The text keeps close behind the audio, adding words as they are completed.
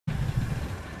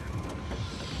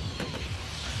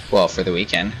Well, for the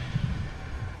weekend.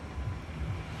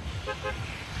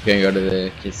 Gonna go to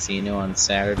the casino on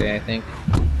Saturday, I think.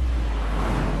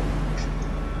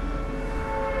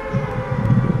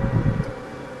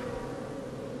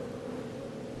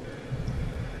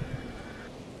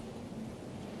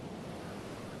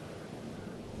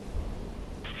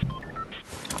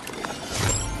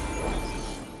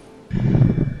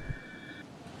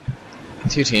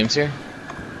 Two teams here.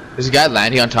 There's a guy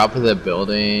landing on top of the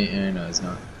building. No, he's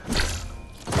not.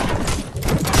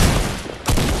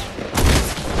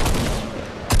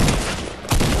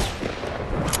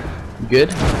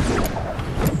 Good.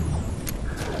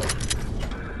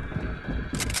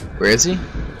 Where is he?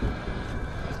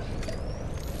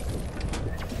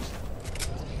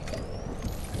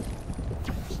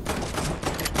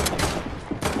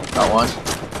 Got one.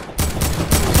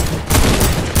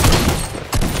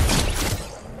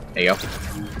 There you go.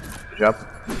 Good job.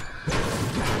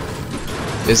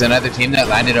 There's another team that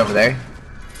landed over there.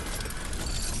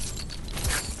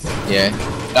 Yeah.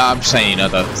 No, I'm just saying, you know,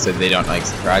 though, so they don't like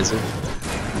surprise you.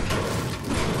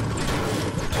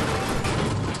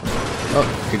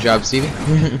 Oh, good job, Stevie.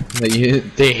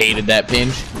 They hated that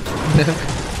pinch.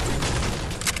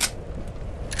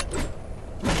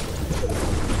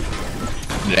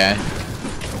 Yeah.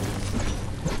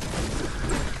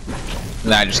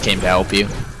 And I just came to help you.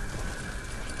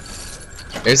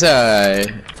 There's a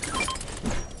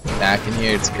back in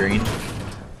here, it's green.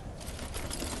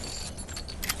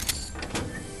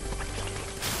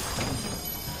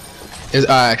 There's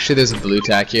actually there's a blue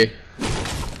tack here.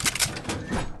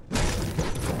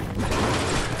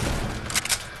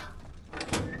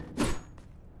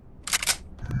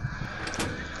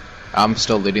 I'm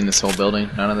still looting this whole building.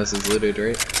 None of this is looted,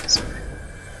 right? So.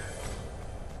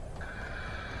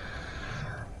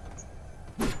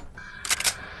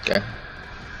 Okay.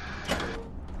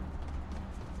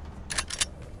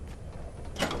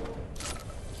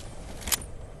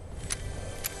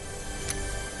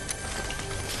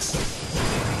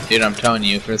 Dude, I'm telling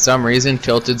you, for some reason,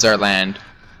 Tilted's our land.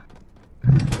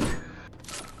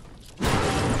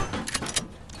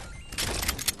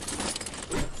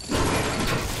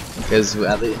 Because,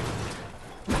 but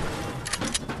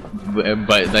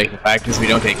like, the fact is we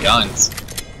don't take guns.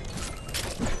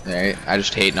 Alright, I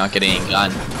just hate not getting a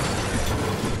gun.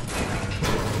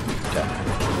 Okay.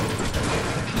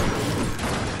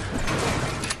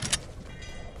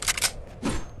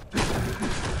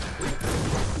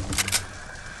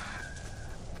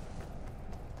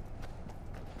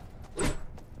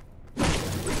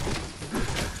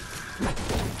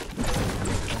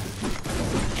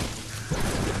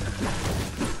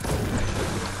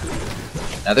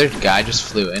 Another guy just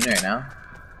flew in right now.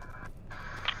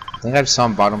 I think I just saw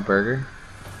him bottom burger.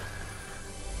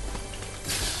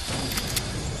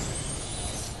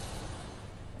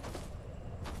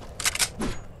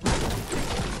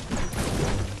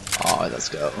 Oh, let's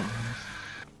go.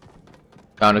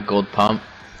 Found a gold pump.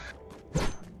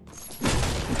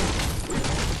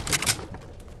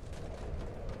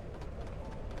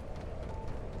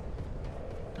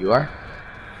 You are?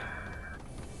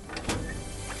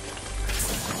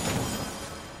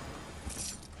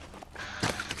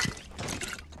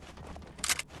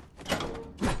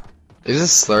 There's a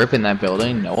slurp in that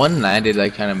building. No one landed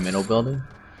like kind of middle building.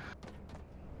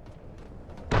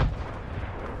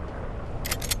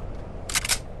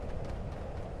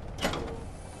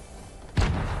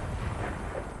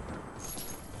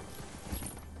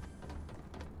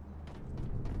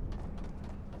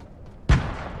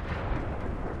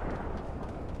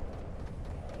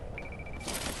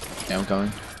 Yeah, I'm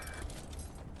coming.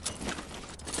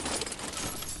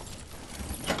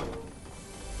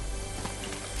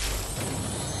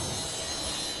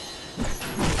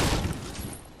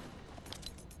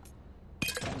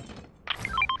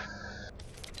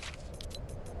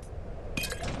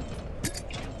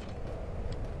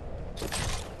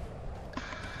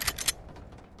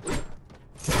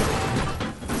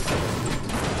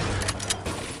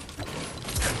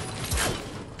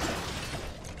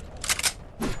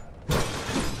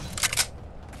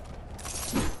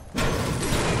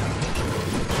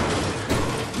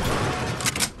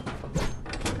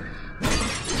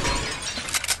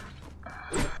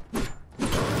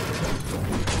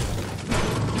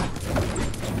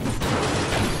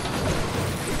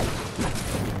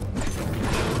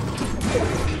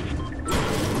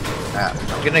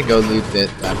 I'm gonna go loot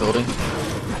that building.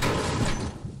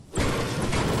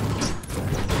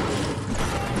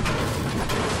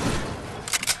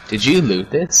 Did you loot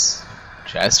this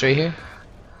chest right here?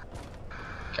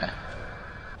 Okay.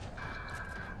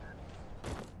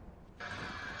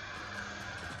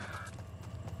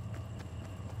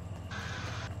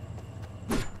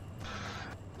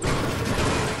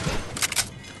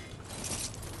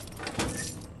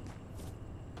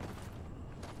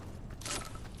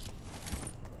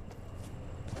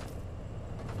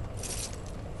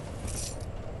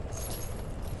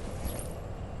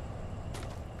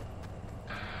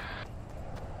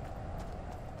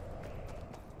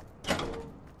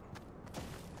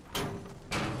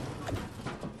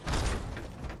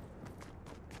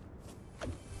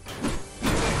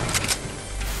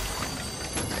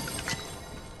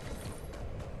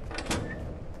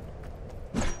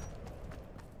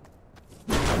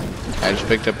 I just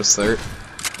picked up a slurp.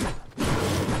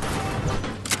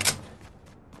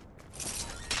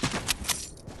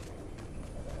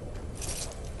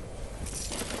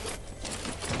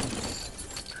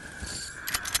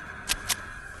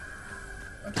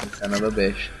 Son of a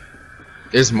bitch.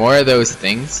 There's more of those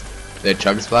things. The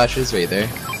chug splashes right there.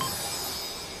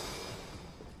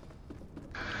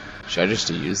 Should I just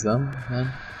use them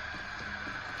then?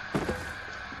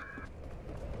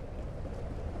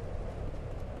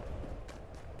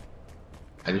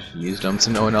 I just used them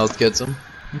so no one else gets them.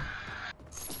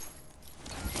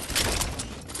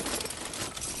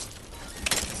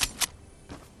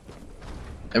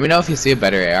 Let me know if you see a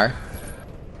better AR.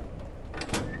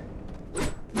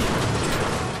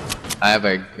 I have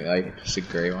just a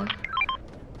gray one.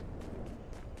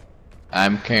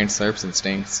 I'm carrying slurps and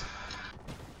stinks.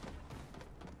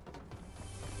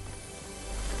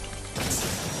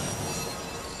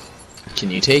 Can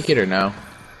you take it or no?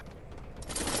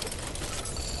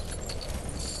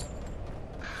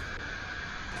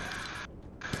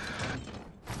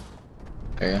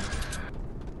 There you go.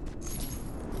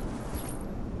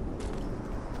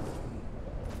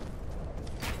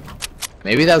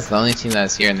 Maybe that was the only team that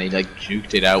was here and they like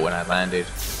juked it out when I landed.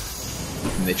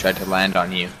 And they tried to land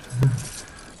on you.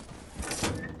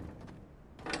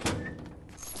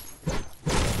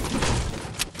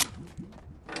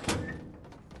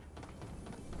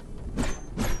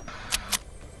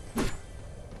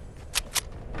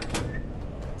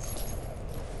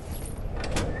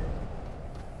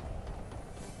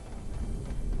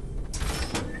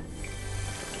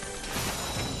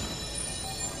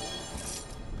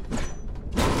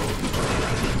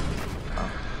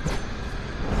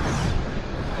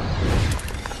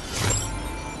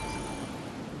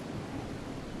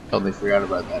 Totally forgot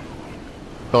about that.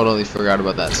 Totally forgot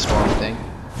about that storm thing.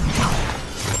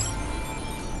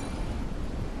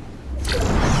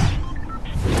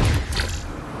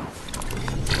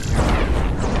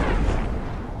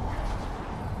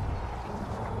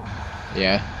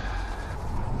 Yeah.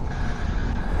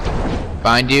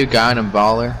 Find you, guy on a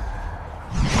baller.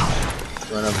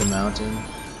 Run up the mountain.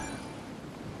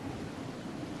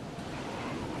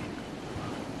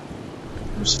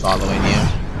 I'm just following you.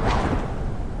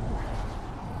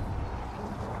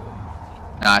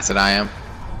 No, I said I am.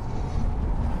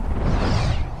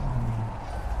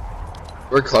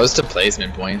 We're close to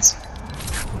placement points.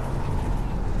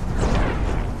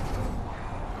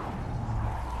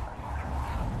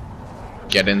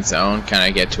 Get in zone, kind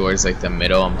of get towards like the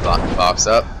middle and box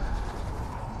up.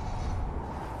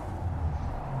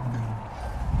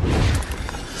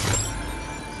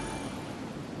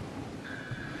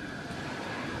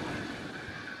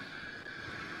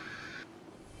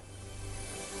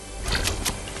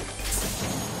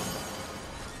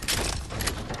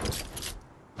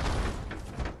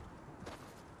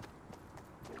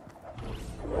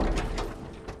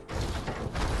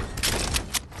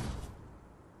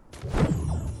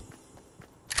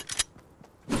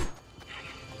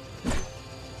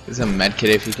 There's a medkit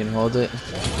if you can hold it.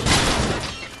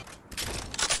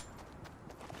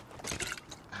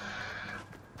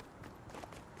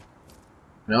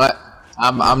 You know what?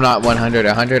 I'm not 100.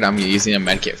 I'm using a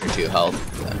medkit for 2 health.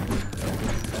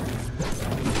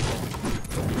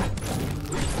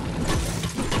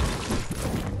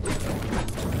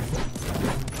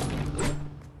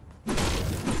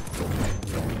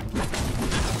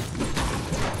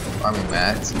 Farming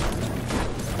mats.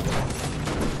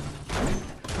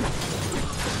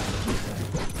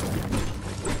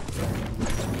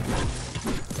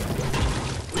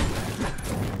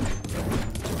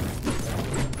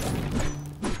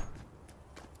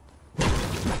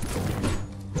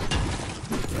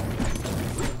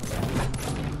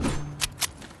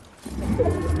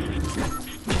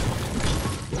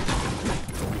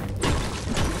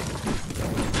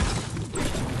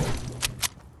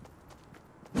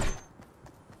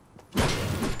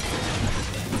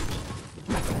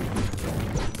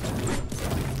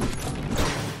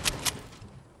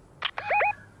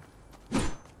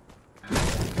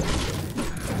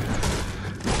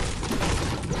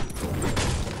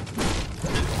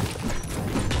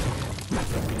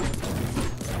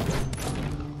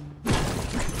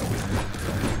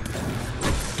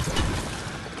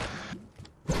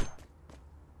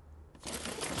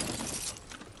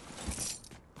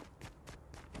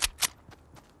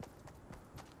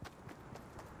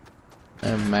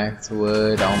 And max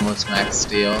wood, almost max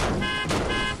steel.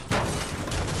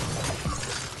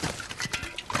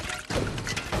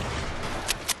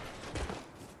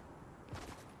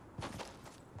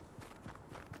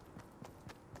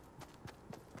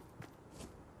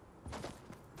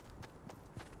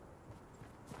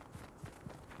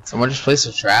 Someone just placed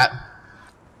a trap.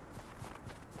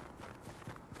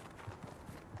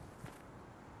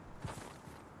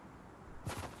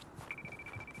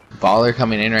 Baller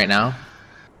coming in right now.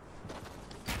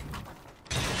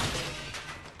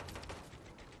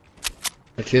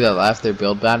 The two that left, they're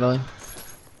build battling.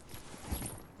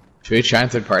 Should we try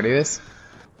and third party this?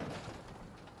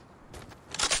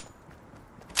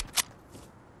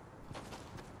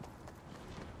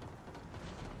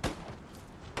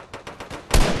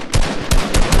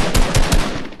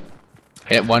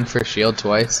 Hit one for shield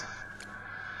twice.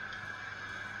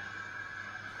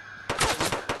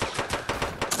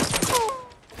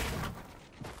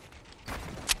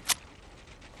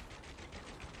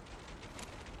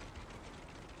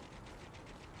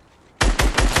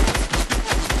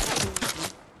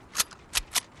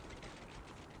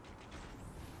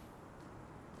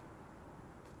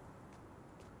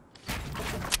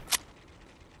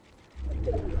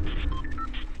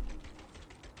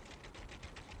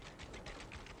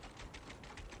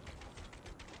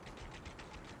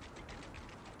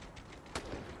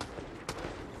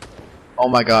 Oh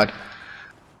my god.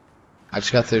 I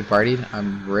just got third partied.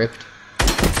 I'm ripped.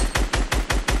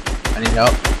 I need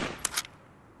help.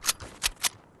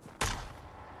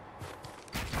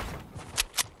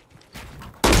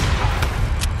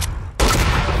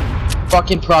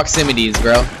 Fucking proximities,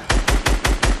 bro.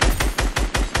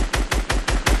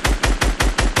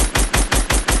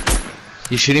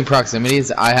 You shooting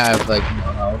proximities? I have like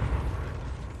no help.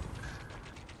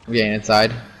 I'm getting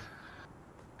inside.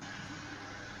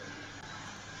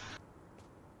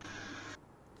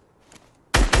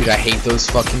 Dude, I hate those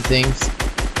fucking things.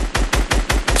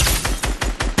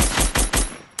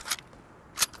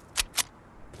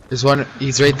 There's one,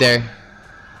 he's right there.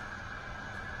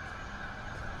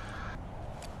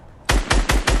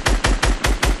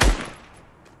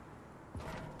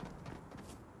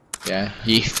 Yeah,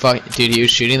 dude, he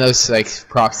was shooting those like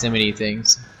proximity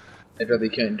things. I really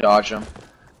couldn't dodge them.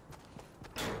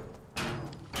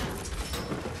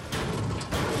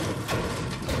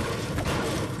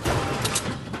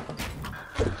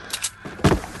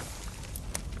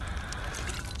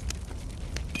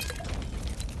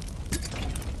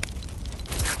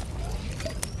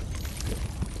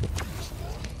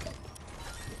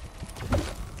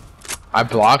 I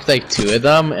blocked like two of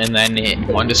them, and then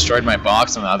one destroyed my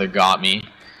box, and the other got me.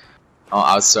 Oh,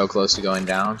 I was so close to going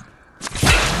down.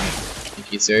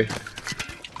 Thank you, sir.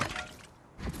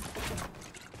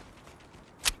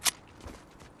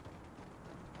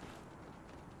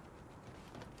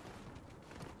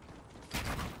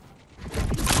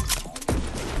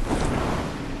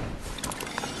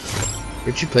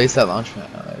 Where'd you place that launch pad?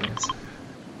 Oh, there it is.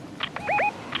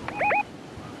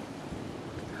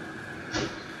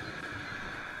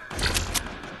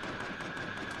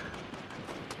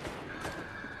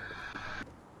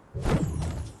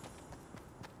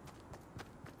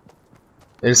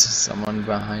 There's someone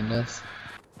behind us.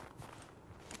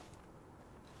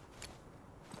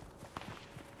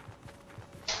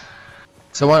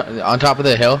 Someone on top of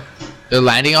the hill. They're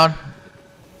landing on.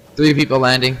 3 people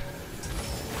landing.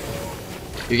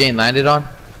 You're getting landed on.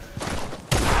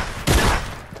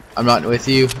 I'm not with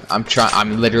you.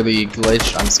 I'm literally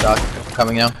glitched. I'm stuck. I'm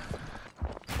coming now.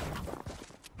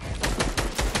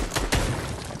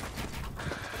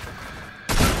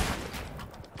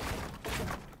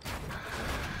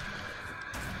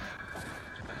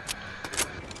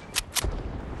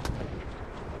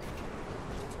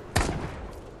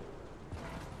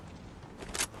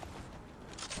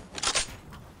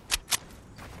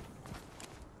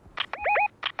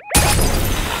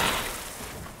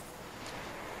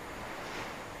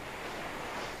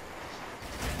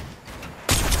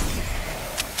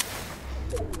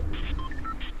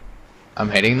 I'm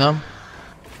hitting them.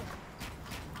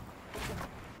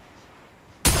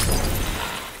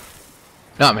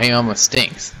 No, I'm hitting them with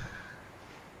stinks.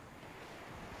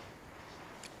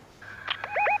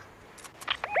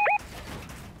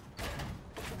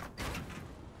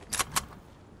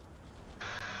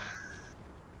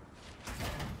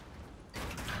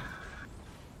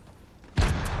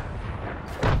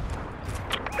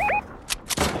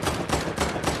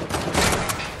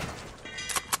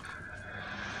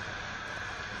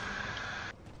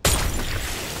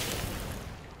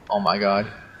 Oh my god.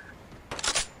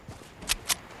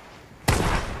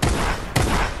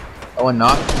 Oh, and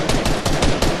knocked.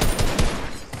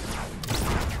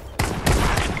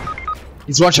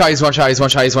 He's one shot, he's one shot, he's one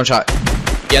shot, he's one shot.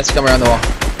 Yes, come around the wall.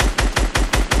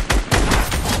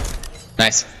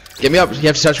 Nice. Get me up, you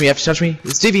have to touch me, you have to touch me.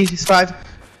 It's Stevie, he's 5,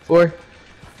 4,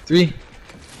 3.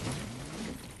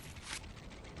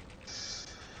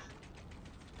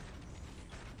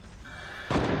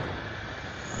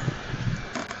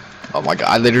 Oh my god,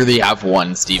 I literally have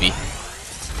one, Stevie.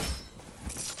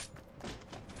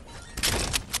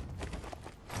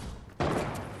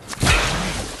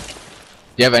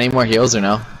 Do you have any more heals or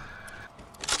no?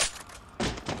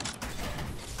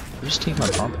 Just take my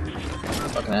pump.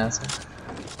 Fucking asshole.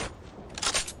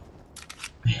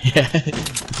 Yeah.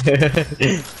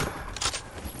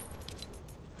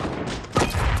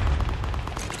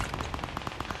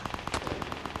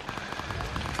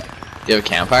 Do you have a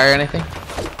campfire or anything?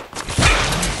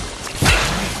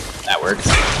 That works.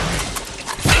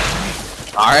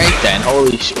 Alright then,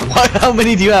 holy shit. What? How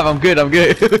many do you have? I'm good, I'm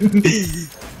good.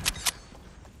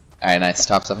 Alright, nice.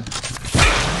 Top 7.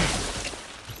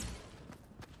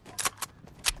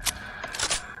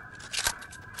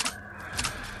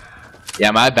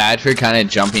 Yeah, my bad for kind of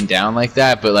jumping down like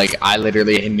that, but like I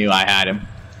literally knew I had him.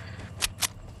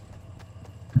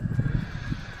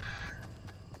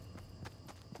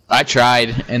 I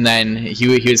tried, and then he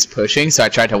was pushing, so I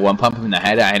tried to one pump him in the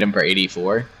head. I hit him for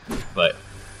 84, but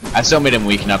I still made him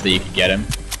weak enough that you could get him.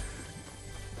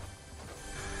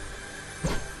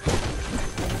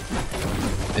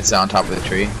 It's on top of the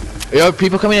tree. Yo,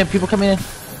 people coming in! People coming in!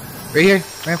 Right here,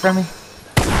 right in front of me.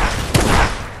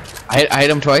 I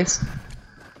hit him twice.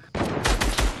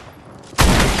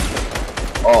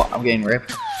 Oh, I'm getting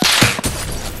ripped.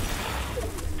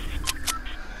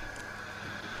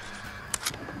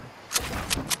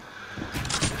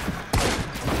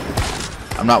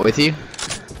 I'm not with you.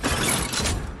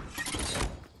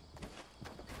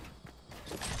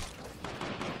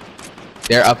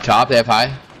 They're up top, they have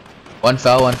high. One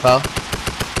fell, one fell.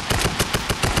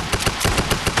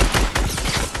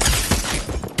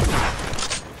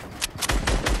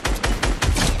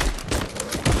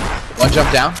 One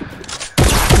jump down.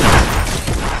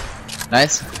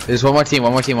 Nice. There's one more team,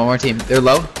 one more team, one more team. They're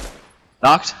low.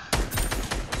 Knocked.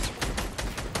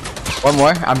 One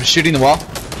more. I'm just shooting the wall.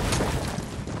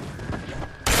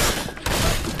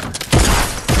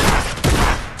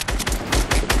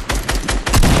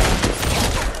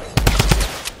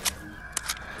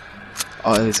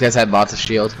 Oh, these guys had lots of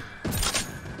shield.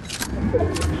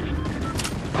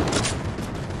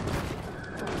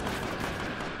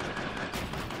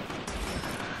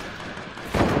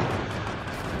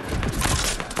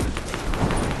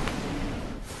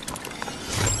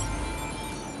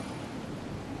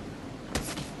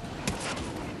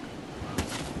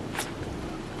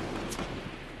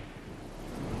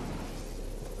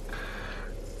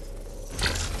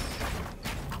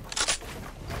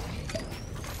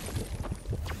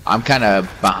 I'm kind of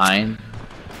behind.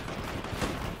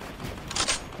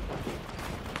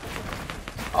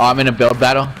 Oh, I'm in a build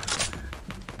battle.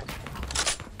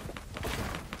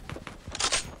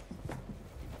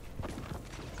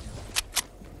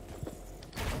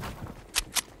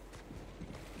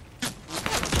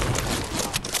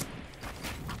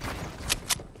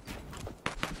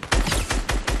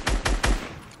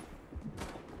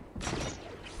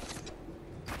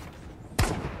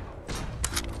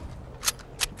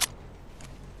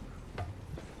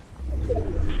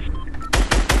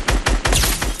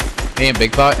 Me and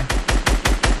Big Pot.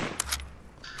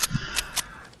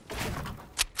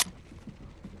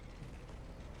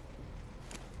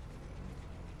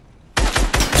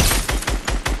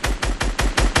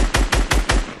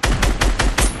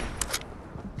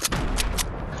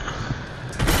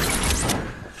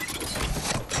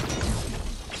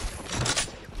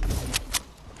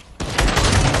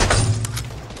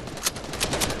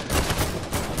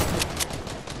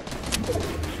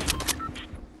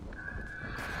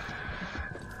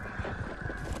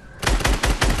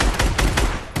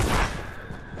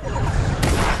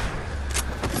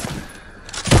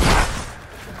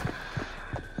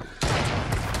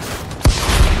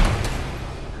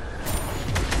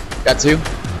 Got 2.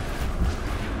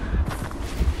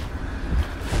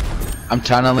 I'm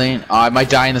tunneling. Oh, I might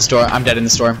die in the storm. I'm dead in the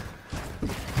storm.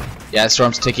 Yeah, the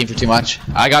storm's ticking for too much.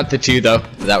 I got the 2 though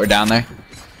that were down there.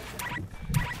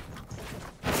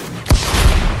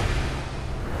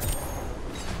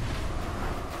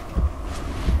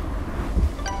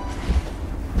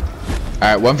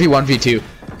 Alright, 1v1v2.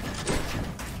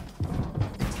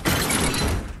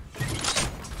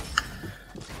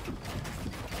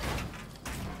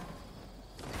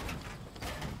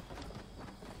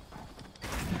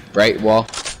 Right wall.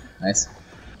 Nice.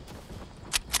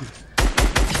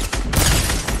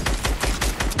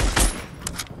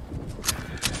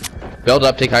 Build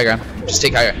up, take high ground. Just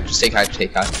take high, just take high,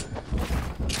 take high.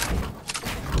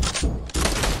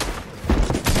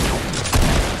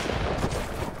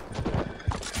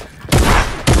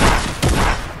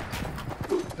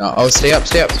 No, oh, stay up,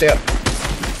 stay up, stay up.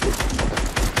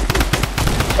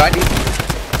 Find you.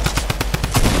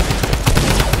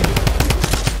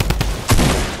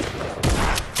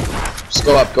 Just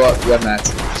go up, you have mats.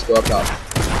 Just go up top.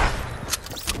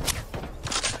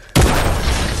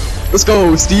 Let's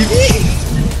go, Stevie!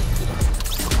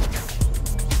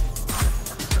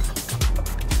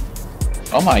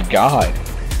 Oh my god.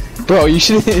 Bro, you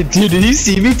should- dude, did you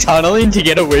see me tunneling to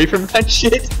get away from that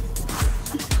shit?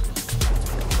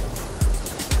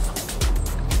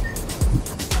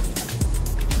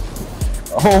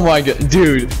 Oh my god,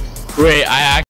 dude. Wait, I